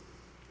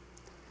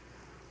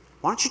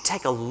 why don't you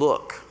take a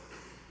look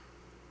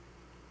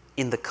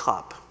in the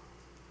cup?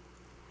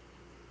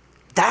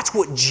 That's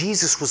what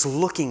Jesus was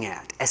looking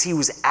at as he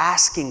was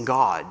asking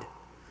God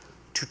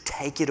to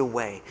take it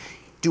away.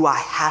 Do I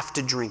have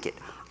to drink it?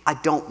 I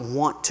don't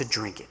want to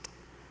drink it.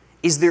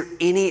 Is there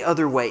any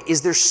other way?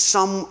 Is there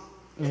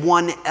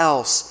someone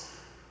else?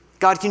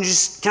 God, can I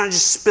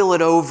just spill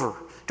it over?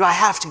 Do I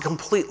have to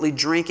completely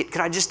drink it?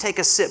 Could I just take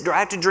a sip? Do I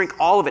have to drink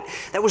all of it?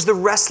 That was the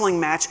wrestling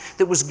match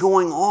that was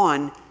going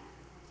on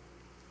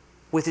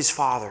with his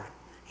Father.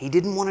 He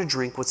didn't want to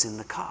drink what's in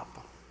the cup.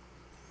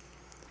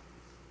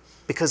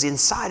 Because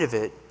inside of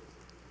it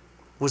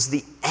was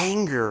the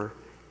anger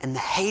and the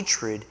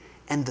hatred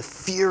and the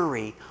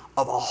fury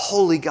of a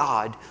holy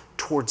God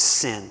towards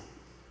sin.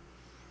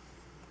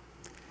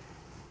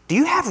 Do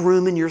you have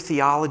room in your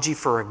theology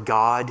for a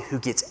God who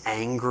gets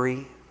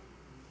angry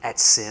at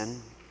sin?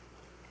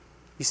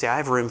 You say, I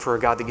have room for a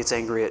God that gets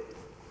angry at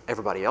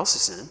everybody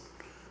else's sin.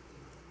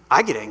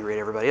 I get angry at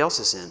everybody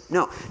else's sin.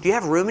 No. Do you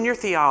have room in your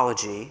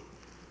theology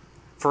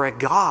for a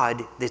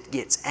God that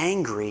gets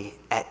angry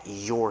at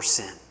your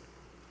sin?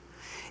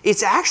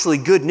 It's actually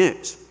good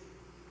news.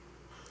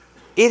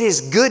 It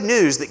is good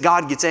news that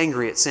God gets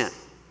angry at sin.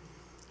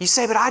 You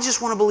say, but I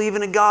just want to believe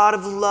in a God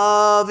of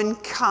love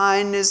and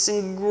kindness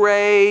and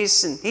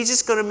grace, and He's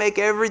just going to make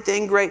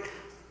everything great.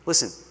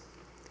 Listen,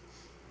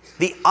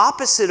 the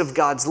opposite of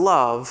God's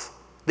love,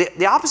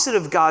 the opposite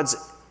of God's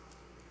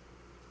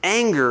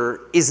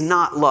anger is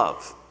not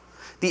love.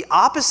 The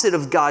opposite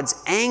of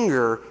God's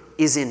anger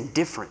is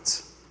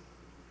indifference.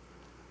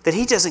 That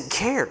He doesn't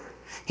care.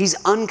 He's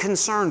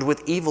unconcerned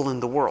with evil in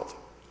the world.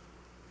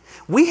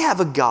 We have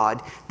a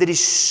God that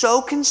is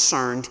so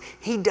concerned,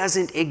 He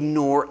doesn't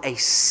ignore a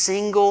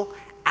single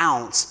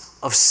ounce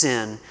of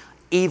sin,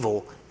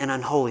 evil, and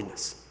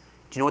unholiness.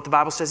 Do you know what the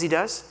Bible says he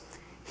does?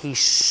 He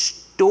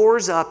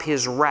stores up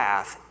his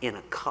wrath in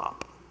a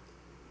cup.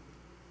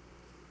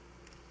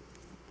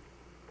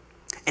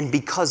 And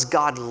because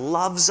God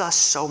loves us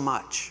so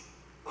much,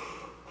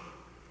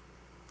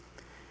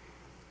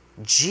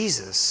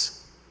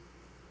 Jesus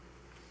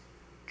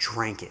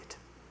drank it.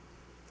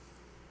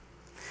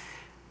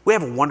 We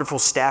have a wonderful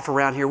staff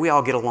around here. We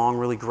all get along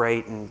really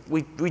great, and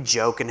we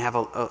joke and have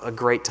a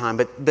great time.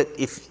 But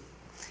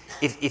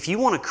if you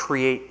want to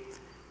create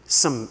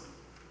some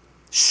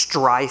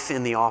strife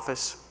in the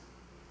office,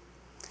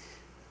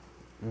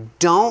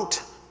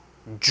 don't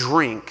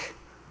drink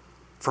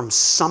from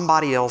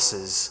somebody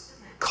else's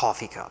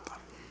coffee cup.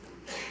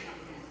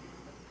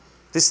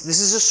 This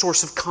is a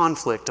source of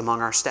conflict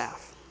among our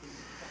staff.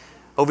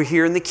 Over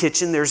here in the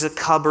kitchen, there's a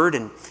cupboard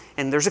and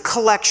there's a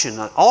collection,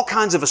 all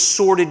kinds of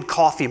assorted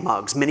coffee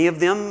mugs. Many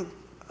of them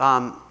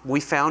we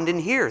found in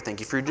here. Thank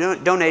you for your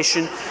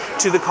donation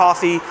to the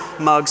Coffee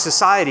Mug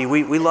Society.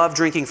 We love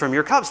drinking from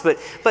your cups, but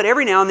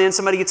every now and then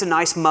somebody gets a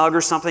nice mug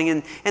or something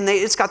and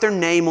it's got their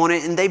name on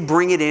it and they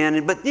bring it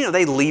in, but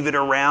they leave it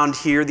around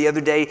here. The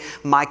other day,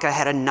 Micah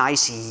had a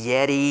nice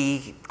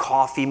Yeti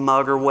coffee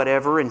mug or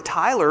whatever, and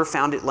Tyler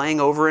found it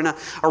laying over in a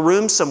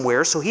room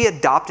somewhere, so he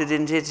adopted it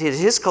into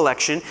his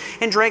collection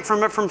and drank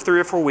from it from 3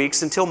 or 4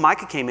 weeks until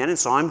Micah came in and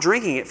saw him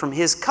drinking it from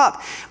his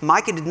cup.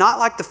 Micah did not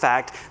like the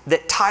fact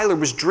that Tyler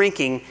was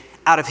drinking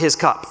out of his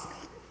cup.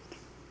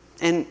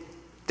 And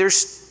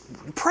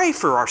pray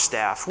for our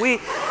staff. We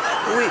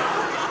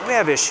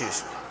have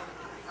issues.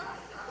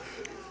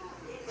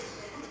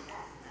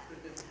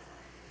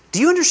 Do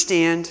you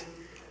understand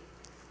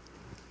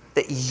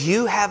that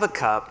you have a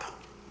cup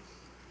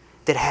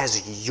that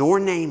has your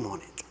name on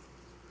it?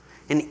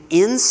 And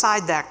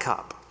inside that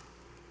cup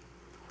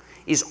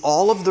is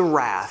all of the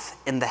wrath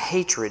and the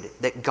hatred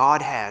that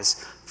God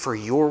has for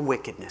your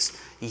wickedness,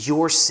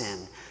 your sin,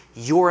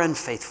 your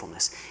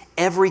unfaithfulness,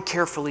 every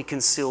carefully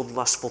concealed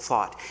lustful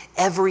thought,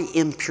 every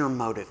impure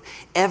motive,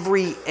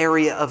 every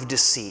area of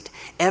deceit,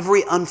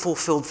 every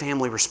unfulfilled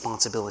family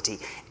responsibility.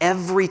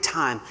 Every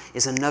time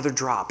is another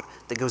drop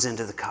that goes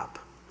into the cup.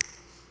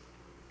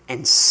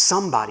 And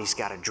somebody's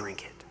got to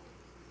drink it.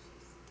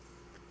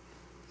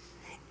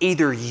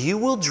 Either you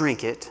will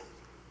drink it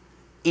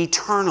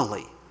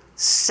eternally,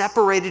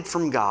 separated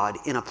from God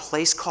in a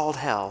place called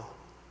hell,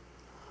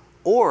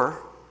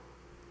 or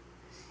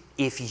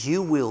if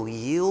you will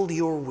yield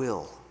your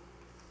will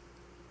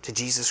to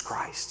Jesus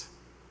Christ,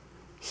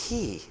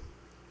 He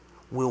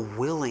will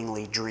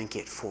willingly drink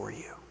it for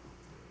you.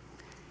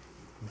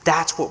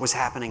 That's what was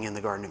happening in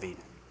the Garden of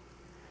Eden.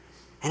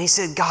 And he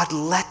said, God,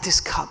 let this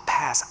cup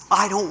pass.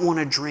 I don't want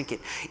to drink it.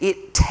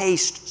 It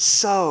tastes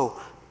so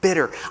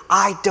bitter.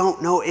 I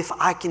don't know if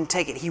I can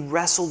take it. He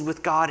wrestled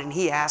with God and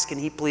he asked and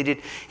he pleaded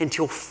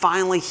until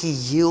finally he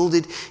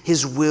yielded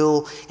his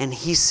will and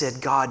he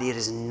said, God, it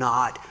is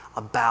not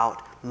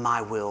about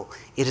my will.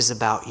 It is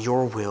about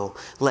your will.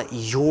 Let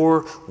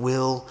your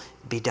will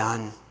be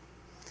done.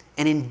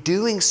 And in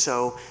doing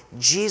so,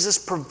 Jesus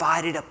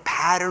provided a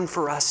pattern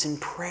for us in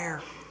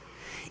prayer.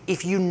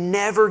 If you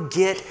never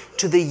get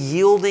to the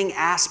yielding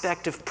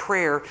aspect of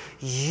prayer,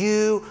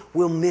 you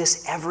will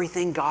miss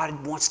everything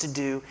God wants to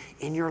do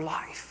in your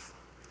life.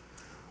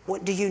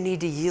 What do you need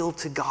to yield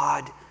to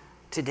God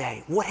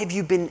today? What have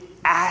you been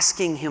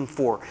asking Him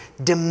for,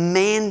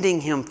 demanding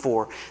Him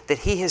for, that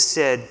He has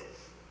said,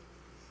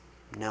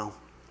 no,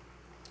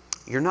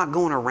 you're not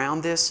going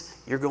around this,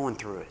 you're going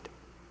through it.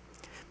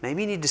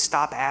 Maybe you need to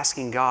stop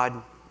asking God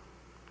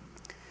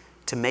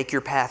to make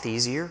your path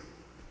easier.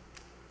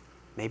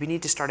 Maybe you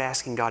need to start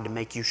asking God to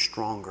make you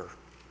stronger.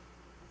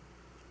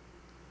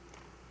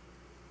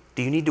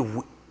 Do you need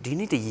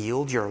to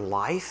yield your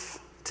life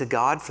to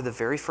God for the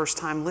very first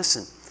time?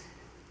 Listen,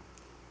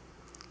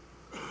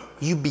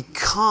 you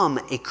become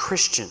a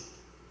Christian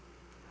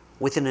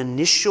with an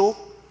initial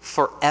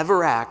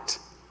forever act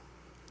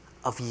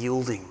of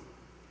yielding.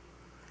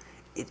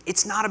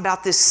 It's not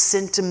about this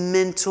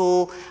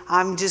sentimental,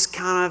 I'm just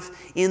kind of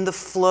in the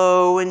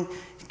flow and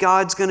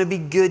God's going to be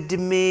good to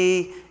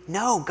me.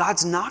 No,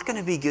 God's not going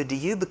to be good to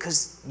you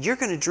because you're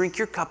going to drink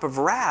your cup of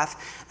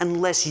wrath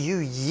unless you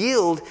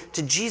yield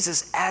to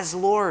Jesus as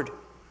Lord.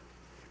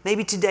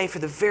 Maybe today for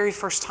the very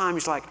first time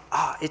you're like,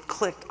 it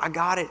clicked, I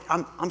got it.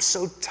 I'm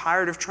so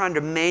tired of trying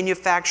to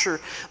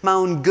manufacture my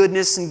own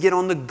goodness and get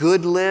on the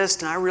good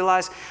list, and I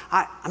realize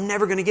I'm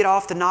never going to get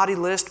off the naughty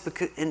list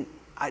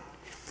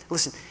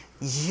listen,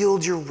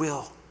 yield your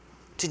will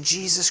to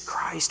Jesus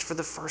Christ for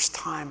the first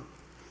time.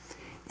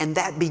 And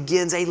that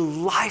begins a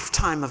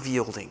lifetime of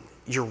yielding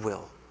your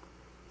will.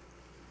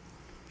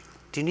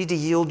 Do you need to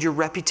yield your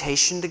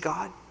reputation to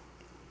God?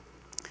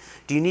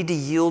 Do you need to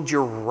yield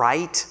your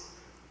right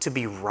to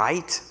be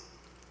right?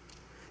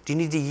 Do you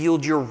need to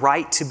yield your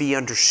right to be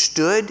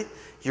understood,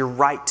 your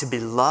right to be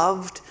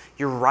loved,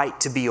 your right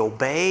to be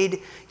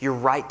obeyed, your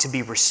right to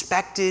be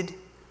respected?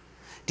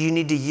 Do you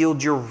need to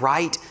yield your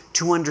right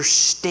to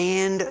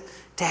understand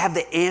to have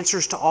the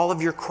answers to all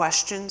of your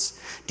questions?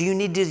 Do you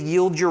need to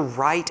yield your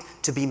right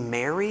to be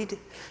married?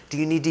 Do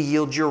you need to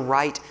yield your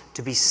right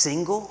to be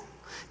single?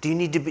 Do you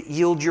need to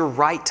yield your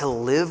right to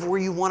live where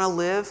you want to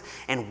live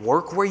and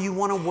work where you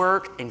want to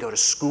work and go to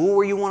school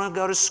where you want to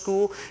go to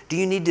school? Do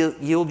you need to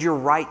yield your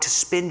right to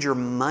spend your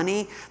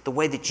money the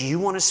way that you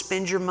want to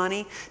spend your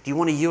money? Do you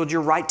want to yield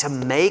your right to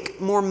make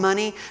more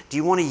money? Do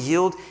you want to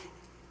yield?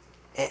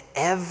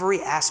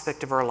 Every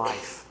aspect of our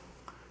life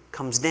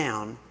comes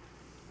down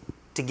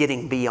to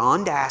getting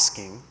beyond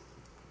asking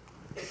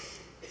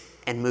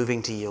and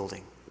moving to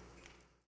yielding.